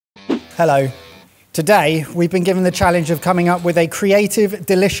Hello. Today, we've been given the challenge of coming up with a creative,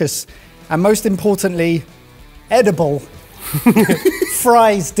 delicious, and most importantly, edible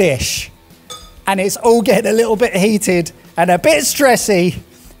fries dish. And it's all getting a little bit heated and a bit stressy.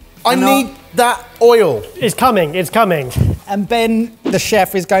 I need that oil. It's coming, it's coming. And Ben, the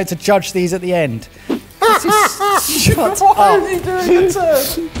chef, is going to judge these at the end. Shut up. Why are you doing a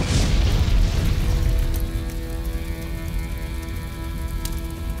turn?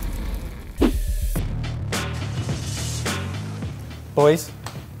 Boys,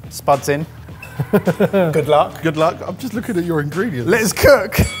 spuds in. Good luck. Good luck. I'm just looking at your ingredients. Let's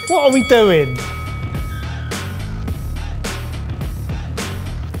cook. What are we doing?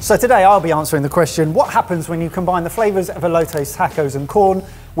 So today I'll be answering the question, what happens when you combine the flavours of elotes, tacos and corn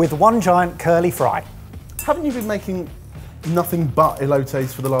with one giant curly fry? Haven't you been making nothing but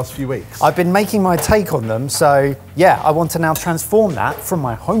elotes for the last few weeks? I've been making my take on them, so yeah, I want to now transform that from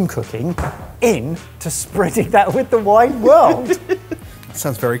my home cooking into spreading that with the wide world.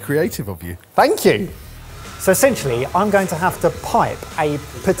 Sounds very creative of you. Thank you. So essentially, I'm going to have to pipe a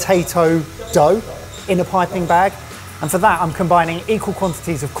potato dough in a piping bag. And for that, I'm combining equal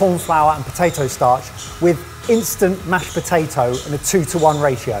quantities of corn flour and potato starch with instant mashed potato in a 2-to-1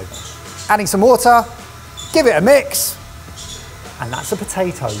 ratio. Adding some water, give it a mix, and that's a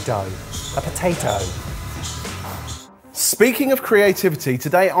potato dough. A potato. Speaking of creativity,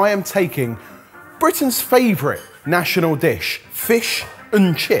 today I am taking Britain's favourite national dish, fish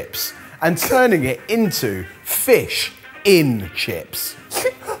and chips, and turning it into fish in chips.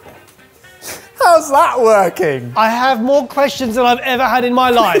 How's that working? I have more questions than I've ever had in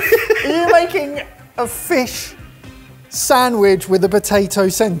my life. Are you making a fish sandwich with a potato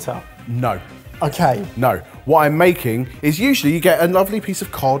centre? No. Okay. No. What I'm making is usually you get a lovely piece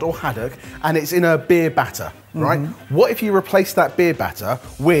of cod or haddock and it's in a beer batter, right? What if you replace that beer batter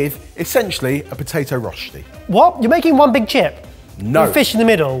with essentially a potato rosti? What? You're making one big chip? No. With fish in the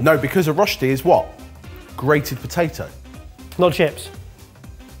middle? No, because a rosti is what? Grated potato. Not chips.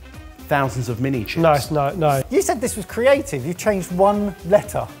 Thousands of mini chips. No. You said this was creative. You changed one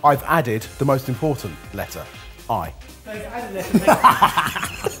letter. I've added the most important letter, I.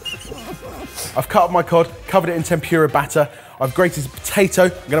 I've cut up my cod, covered it in tempura batter. I've grated potato.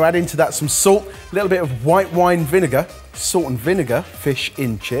 I'm going to add into that some salt, a little bit of white wine vinegar, salt and vinegar, fish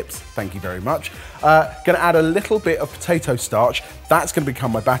in chips. Thank you very much. Going to add a little bit of potato starch. That's going to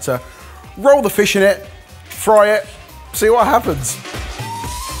become my batter. Roll the fish in it, fry it, see what happens.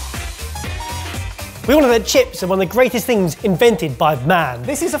 We all know that chips are one of the greatest things invented by man.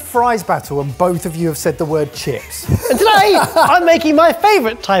 This is a fries battle and both of you have said the word chips. And today, I'm making my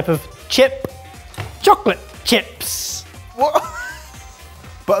favourite type of chip, chocolate chips. What?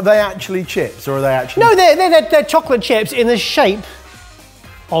 But are they actually chips or are they actually... No, they're chocolate chips in the shape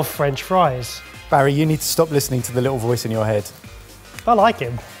of French fries. Barry, you need to stop listening to the little voice in your head. I like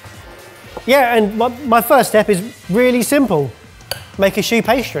him. Yeah, and my first step is really simple. Make a choux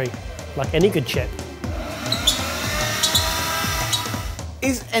pastry, like any good chip.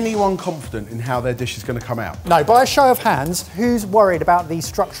 Is anyone confident in how their dish is going to come out? No, by a show of hands, who's worried about the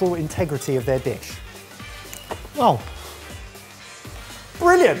structural integrity of their dish? Oh.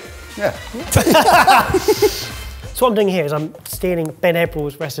 Brilliant. Yeah. So what I'm doing here is I'm stealing Ben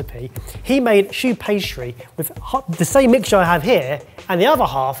Ebel's recipe. He made choux pastry with the same mixture I have here, and the other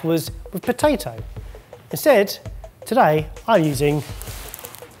half was with potato. Instead, today, I'm using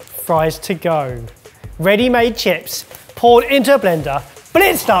fries to go. Ready-made chips, poured into a blender,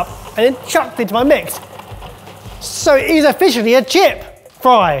 blitzed up, and then chucked into my mix. So it is officially a chip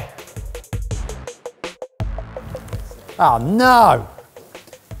fry. Oh no!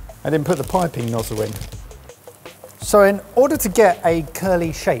 I didn't put the piping nozzle in. So in order to get a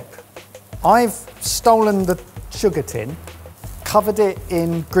curly shape, I've stolen the sugar tin, covered it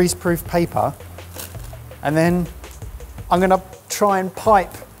in greaseproof paper, and then I'm going to try and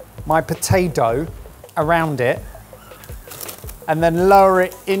pipe my potato around it and then lower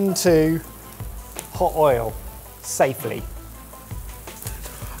it into hot oil safely.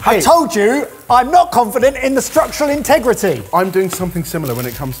 Hey, I told you, I'm not confident in the structural integrity. I'm doing something similar when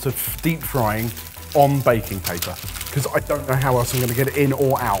it comes to deep frying on baking paper because I don't know how else I'm going to get it in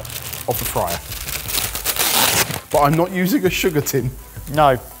or out of the fryer. But I'm not using a sugar tin.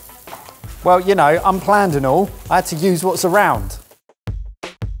 No. Well, you know, unplanned and all, I had to use what's around.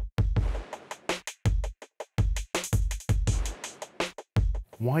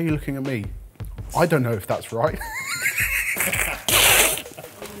 Why are you looking at me? I don't know if that's right.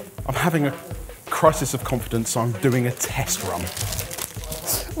 I'm having a crisis of confidence, so I'm doing a test run.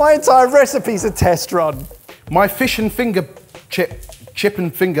 My entire recipe's a test run. My fish and finger chip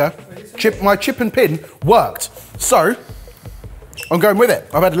and finger. my chip and pin worked. So, I'm going with it.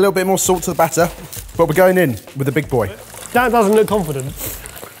 I've added a little bit more salt to the batter, but we're going in with the big boy. That doesn't look confident.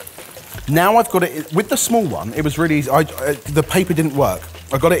 Now I've got it, with the small one, it was really easy. The paper didn't work.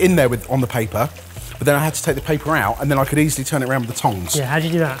 I got it in there on the paper, but then I had to take the paper out and then I could easily turn it around with the tongs. Yeah, how'd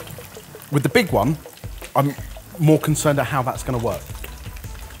you do that? With the big one, I'm more concerned at how that's going to work.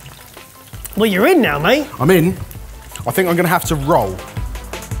 Well, you're in now, mate. I'm in. I think I'm going to have to roll.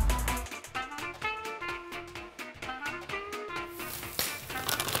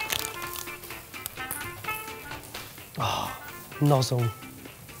 Nozzle.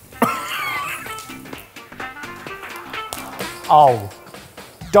 Oh,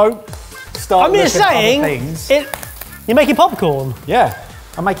 don't start I'm just looking at other saying, things. you're making popcorn. Yeah,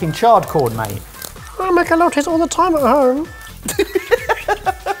 I'm making chard corn, mate. I make a lot of this all the time at home.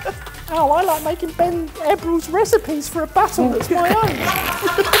 Oh, I like making Ben Ebrel's recipes for a battle that's my own.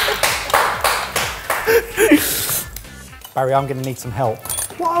 Barry, I'm going to need some help.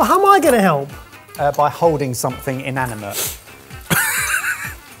 Well, how am I going to help? By holding something inanimate.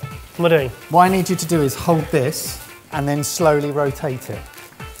 What am I doing? What I need you to do is hold this and then slowly rotate it.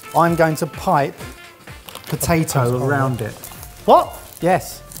 I'm going to pipe potato around it. What?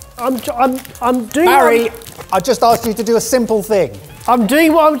 Yes. I'm doing. Barry, I just asked you to do a simple thing. I'm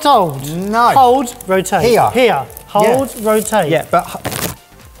doing what I'm told. No. Hold, rotate. Here. Here. Hold, Yeah. rotate. Yeah, but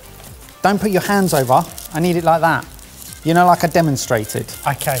don't put your hands over. I need it like that. You know, like I demonstrated.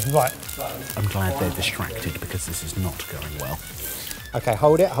 Okay, right. I'm glad they're distracted because this is not going well. Okay,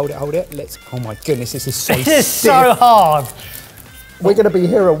 hold it, hold it, hold it. Let's. Oh my goodness, this is so It is stiff. so hard. We're going to be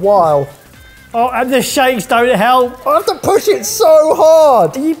here a while. Oh, and the shakes don't help. I have to push it so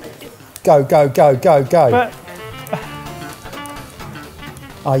hard. Go, go, go, go, go. But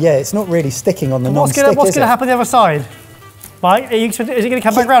Oh yeah, it's not really sticking on the what's non-stick, going is to it? happen the other side? Right? Is it going to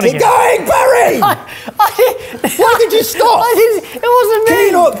come back round Keep again? going, Barry! Why did you stop? It wasn't me. Can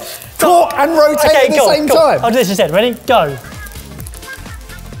you not talk and rotate at the go, same go. time? I'll do this instead. Ready? Go.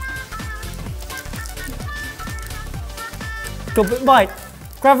 Go, but right,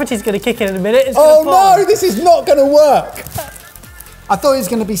 gravity's going to kick in a minute. It's Oh gonna fall. no, this is not going to work. I thought it was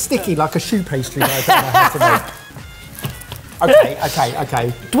going to be sticky like a shoe pastry that I don't know how to make.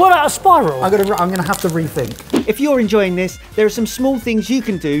 Okay. What about a spiral? I'm gonna have to rethink. If you're enjoying this, there are some small things you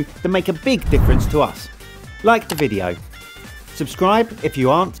can do that make a big difference to us. Like the video. Subscribe if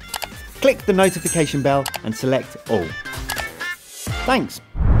you aren't. Click the notification bell and select all. Thanks.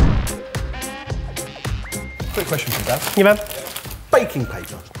 Quick question for you, Dad. Yeah, man. Baking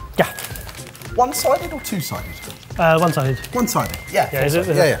paper. Yeah. One-sided or two-sided? One-sided. One-sided. Yeah. Yeah, is it?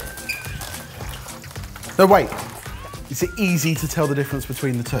 Yeah. No, wait. Is it easy to tell the difference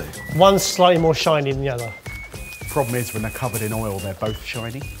between the two? One's slightly more shiny than the other. Problem is, when they're covered in oil, they're both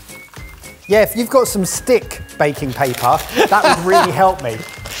shiny. Yeah, if you've got some stick baking paper, that would really help me.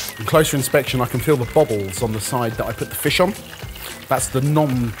 On closer inspection, I can feel the bobbles on the side that I put the fish on. That's the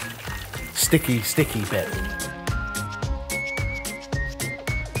non-sticky bit.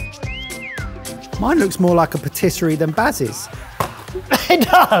 Mine looks more like a patisserie than Baz's. It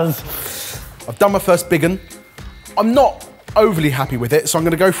does. I've done my first big one. I'm not overly happy with it, so I'm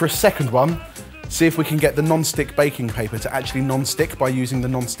going to go for a second one, see if we can get the non-stick baking paper to actually non-stick by using the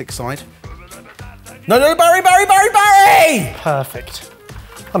non-stick side. No, Barry! Perfect.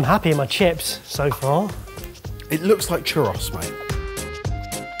 I'm happy with my chips so far. It looks like churros, mate.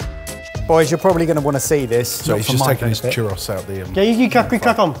 Boys, you're probably going to want to see this. So not he's for just my taking his benefit. churros out the... Yeah, you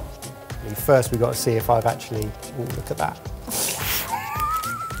crack on. First, we've got to see if I've actually... Oh, look at that.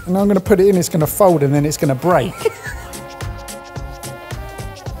 And I'm going to put it in, it's going to fold, and then it's going to break.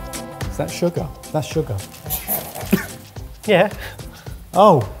 Is that sugar? That's sugar. Yeah.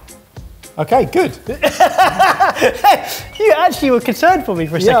 Oh. Okay, good. You actually were concerned for me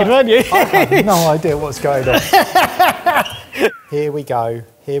for a second, weren't you? I have no idea what's going on. Here we go.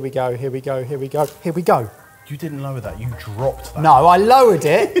 Here we go. Here we go. Here we go. Here we go. You didn't lower that, you dropped that. No, I lowered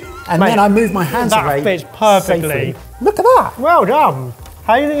it, and Mate, then I moved my hands away. that fits perfectly. safely. Look at that. Well done.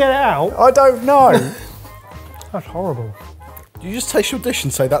 How are you going to get it out? I don't know. That's horrible. You just taste your dish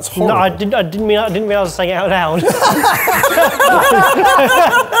and say that's horrible. No, I didn't realise I was saying it out loud.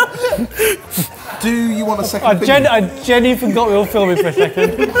 Do you want a second opinion? I genuinely forgot we were filming for a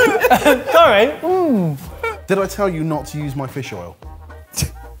second. Sorry. Did I tell you not to use my fish oil?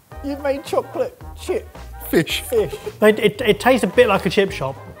 You made chocolate chip Fish. fish. It tastes a bit like a chip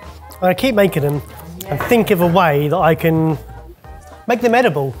shop. I keep making them and think of a way that I can make them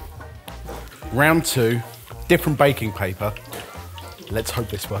edible. Round 2, different baking paper. Let's hope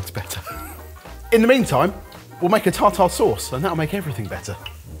this works better. In the meantime, we'll make a tartare sauce and that'll make everything better.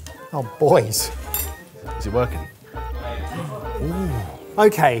 Oh, boys. Is it working?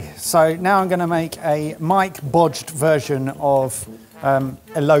 Okay, so now I'm going to make a Mike bodged version of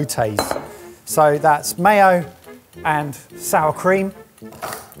elotes. So that's mayo and sour cream.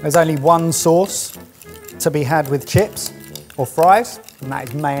 There's only one sauce to be had with chips or fries, and that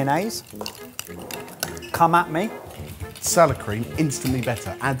is mayonnaise. Come at me. Salad cream, instantly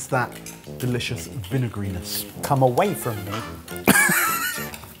better. Adds that delicious vinegariness. Come away from me.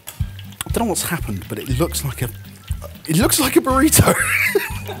 I don't know what's happened, but it looks like a burrito.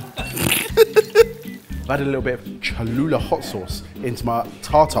 I've added a little bit of Cholula hot sauce into my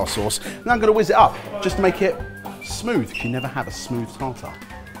tartar sauce. Now I'm going to whiz it up, just to make it smooth, because you never have a smooth tartar.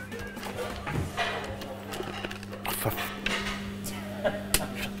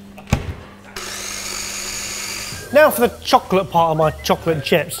 Now for the chocolate part of my chocolate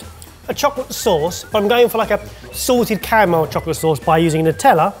chips. A chocolate sauce, but I'm going for like a salted caramel chocolate sauce by using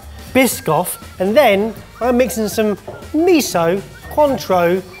Nutella, Biscoff, and then I'm mixing some miso,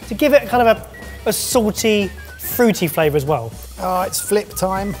 Cointreau, to give it kind of a salty, fruity flavour as well. Oh, it's flip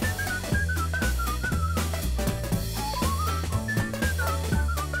time.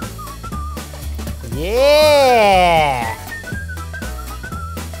 Yeah!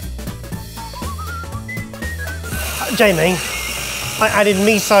 Jamie, I added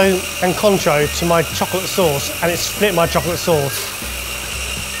miso and Cointreau to my chocolate sauce and it split my chocolate sauce.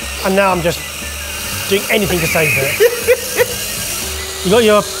 And now I'm just doing anything to save it. You got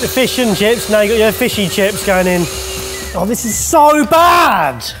your fish and chips, now you got your fishy chips going in. Oh, this is so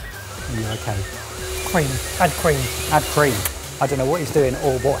bad! Yeah, okay. Cream, add cream. Add cream. I don't know what he's doing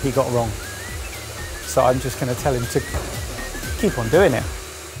or what he got wrong. So I'm just going to tell him to keep on doing it.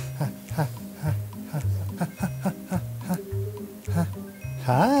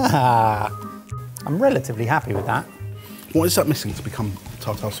 I'm relatively happy with that. What is that missing to become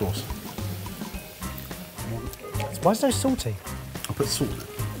tartar sauce? Why is it so salty? I put salt in it.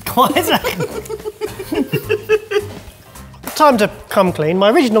 Why is it? Time to come clean. My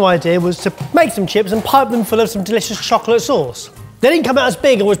original idea was to make some chips and pipe them full of some delicious chocolate sauce. They didn't come out as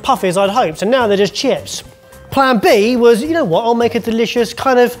big or as puffy as I'd hoped, and now they're just chips. Plan B was, you know what, I'll make a delicious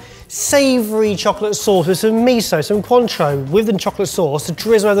kind of savoury chocolate sauce with some miso, some Cointreau with the chocolate sauce to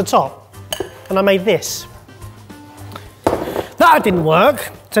drizzle over the top. And I made this. That didn't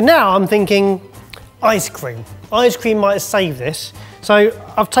work, so now I'm thinking ice cream. Ice cream might save this. So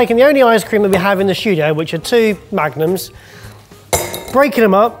I've taken the only ice cream that we have in the studio, which are 2 Magnums, breaking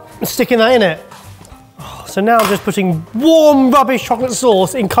them up and sticking that in it. So now I'm just putting warm rubbish chocolate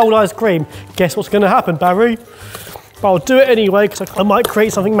sauce in cold ice cream. Guess what's going to happen, Barry? But I'll do it anyway because I might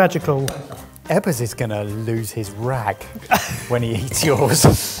create something magical. Ebbers is going to lose his rag when he eats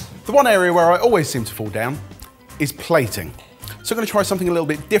yours. The one area where I always seem to fall down is plating. So I'm going to try something a little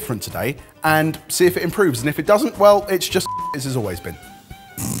bit different today and see if it improves. And if it doesn't, well, it's just as it's always been.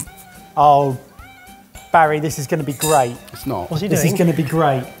 Oh, Barry, this is going to be great. It's not. What's he doing? This is going to be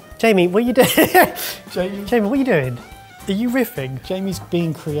great. Jamie, what are you doing? Jamie, what are you doing? Are you riffing? Jamie's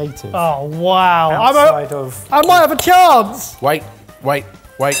being creative. Oh, wow. Outside of... I might have a chance. Wait.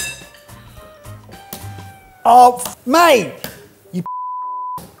 Oh, mate! You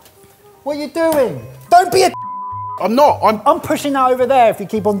What are you doing? Don't be a I'm not. I'm pushing that over there if you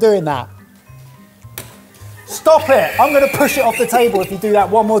keep on doing that. Stop it! I'm going to push it off the table if you do that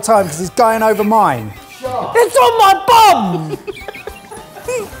one more time because it's going over mine. Sure. It's on my bum!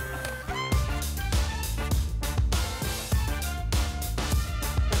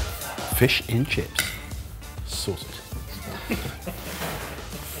 Fish in chips. Sorted.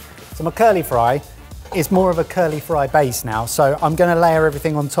 So my curly fry is more of a curly fry base now, so I'm going to layer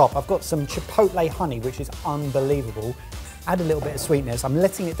everything on top. I've got some chipotle honey, which is unbelievable. Add a little bit of sweetness. I'm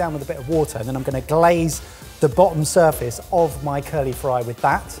letting it down with a bit of water, and then I'm going to glaze the bottom surface of my curly fry with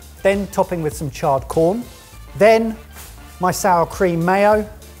that. Then topping with some charred corn. Then my sour cream mayo.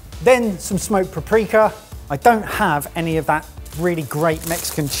 Then some smoked paprika. I don't have any of that really great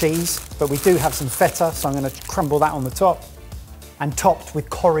Mexican cheese, but we do have some feta, so I'm going to crumble that on the top. And topped with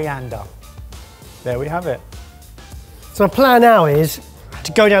coriander. There we have it. So my plan now is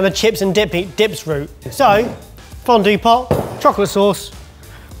to go down the chips and dips route. So, fondue pot, chocolate sauce,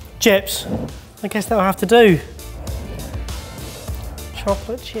 chips. I guess that'll have to do.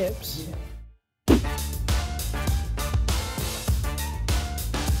 Chocolate chips.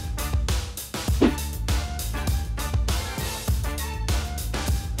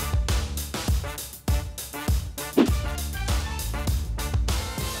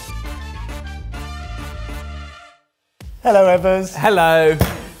 Hello, Evers. Hello.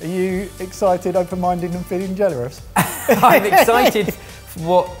 Are you excited, open-minded and feeling generous? I'm excited for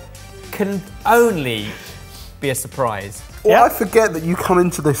what can only be a surprise. Well, Yep. I forget that you come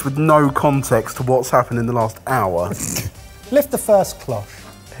into this with no context to what's happened in the last hour. Lift the first cloche.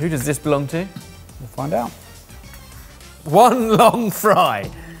 Who does this belong to? We'll find out. One long fry.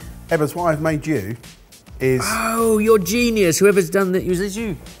 Ebbers, what I've made you is Oh, you're genius. Whoever's done that, was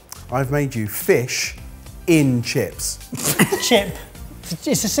you? I've made you fish in chips. Chip.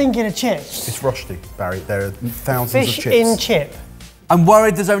 It's a singular chip. It's rusty, Barry. There are thousands Fish of chips. in chip. I'm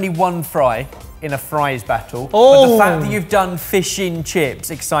worried there's only one fry in a fries battle. But Oh. the fact that you've done fish in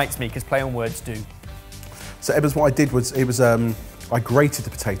chips excites me because play on words do. So Ebbers, what I did was I grated the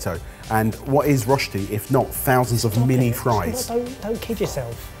potato, and what is rusty if not thousands of mini fries? Don't kid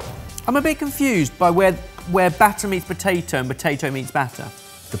yourself. I'm a bit confused by where batter meets potato and potato meets batter.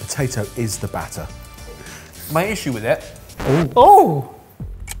 The potato is the batter. My issue with it Oh!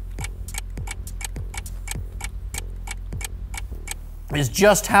 is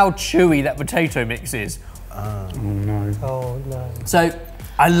just how chewy that potato mix is. Oh no. So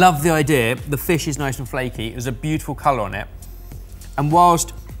I love the idea. The fish is nice and flaky. There's a beautiful colour on it. And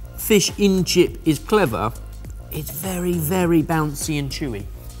whilst fish in chip is clever, it's very, very bouncy and chewy.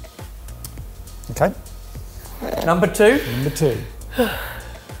 Okay. Number 2. Number 2.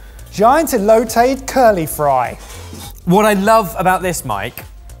 Giant elote curly fry. What I love about this, Mike,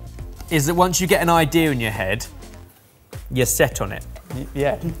 is that once you get an idea in your head, you're set on it.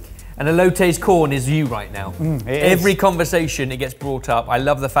 Yeah. And elote's corn is you right now. it Every is. conversation it gets brought up. I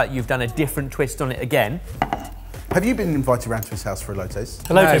love the fact you've done a different twist on it again. Have you been invited round to his house for elotes?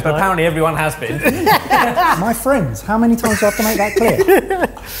 Hello, No, but apparently everyone has been. My friends, how many times do I have to make that clear?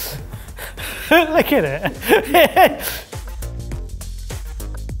 Look at it.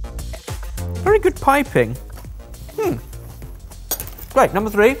 Very good piping. Great, number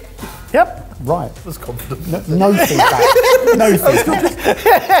 3. Yep. Right. I was confident. No feedback. No feedback.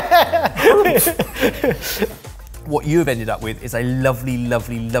 What you have ended up with is a lovely,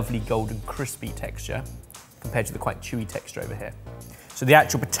 lovely, lovely golden crispy texture compared to the quite chewy texture over here. So the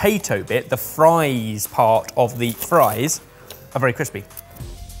actual potato bit, the fries part of the fries, are very crispy.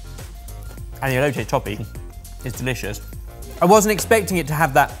 And the elote topping is delicious. I wasn't expecting it to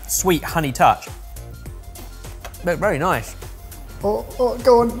have that sweet honey touch, but very nice. Go on,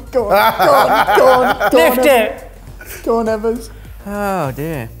 go on, go on. Lift it. Go on, Evans. Oh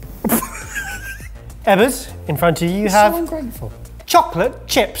dear. Ebbers, in front of you, you So have ungrateful. chocolate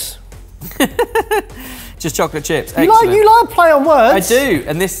chips. Just chocolate chips. You Excellent. like play on I words. do,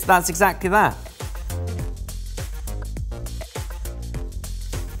 and that's exactly that.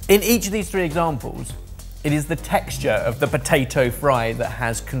 In each of these 3 examples, it is the texture of the potato fry that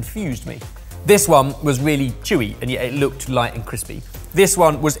has confused me. This one was really chewy, and yet it looked light and crispy. This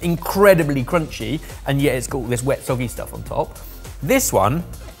one was incredibly crunchy, and yet it's got all this wet, soggy stuff on top. This one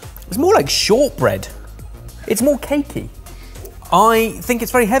is more like shortbread. It's more cakey. I think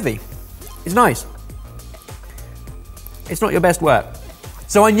it's very heavy. It's nice. It's not your best work.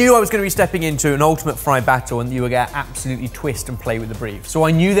 So I knew I was going to be stepping into an ultimate fry battle and you were going to absolutely twist and play with the brief. So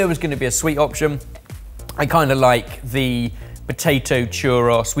I knew there was going to be a sweet option. I kind of like the potato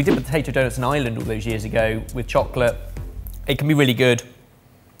churros. We did potato donuts in Ireland all those years ago with chocolate. It can be really good.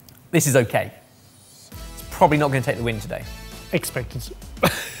 This is okay. It's probably not going to take the win today. Expected.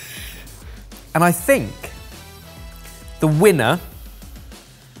 And I think the winner,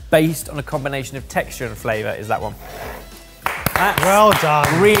 based on a combination of texture and flavour, is that one. That's Well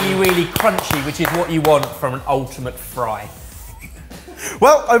done. really, really crunchy, which is what you want from an ultimate fry.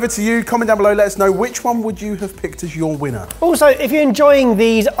 Well, over to you. Comment down below. Let us know which one would you have picked as your winner. Also, if you're enjoying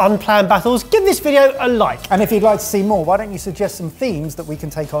these unplanned battles, give this video a like. And if you'd like to see more, why don't you suggest some themes that we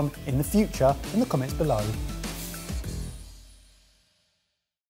can take on in the future in the comments below.